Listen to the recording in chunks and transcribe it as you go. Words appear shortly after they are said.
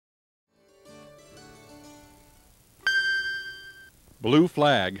Blue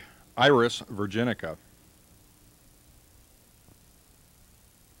flag, Iris virginica.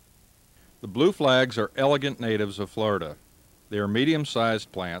 The blue flags are elegant natives of Florida. They are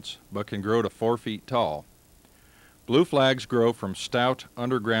medium-sized plants, but can grow to 4 feet tall. Blue flags grow from stout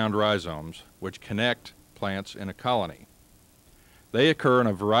underground rhizomes, which connect plants in a colony. They occur in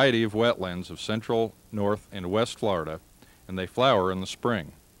a variety of wetlands of central, north, and west Florida, and they flower in the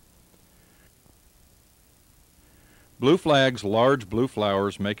spring. Blue flag's large blue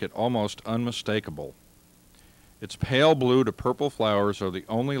flowers make it almost unmistakable. Its pale blue to purple flowers are the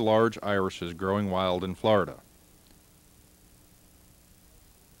only large irises growing wild in Florida.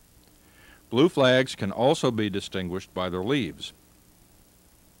 Blue flags can also be distinguished by their leaves.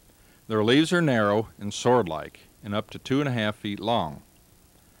 Their leaves are narrow and sword-like and up to 2.5 feet long.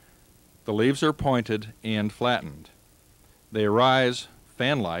 The leaves are pointed and flattened. They arise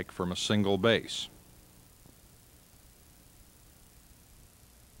fan-like from a single base.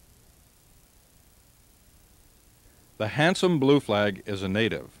 The handsome blue flag is a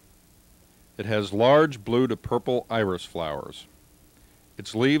native. It has large blue to purple iris flowers.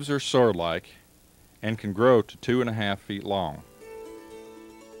 Its leaves are sword-like and can grow to 2.5 feet long.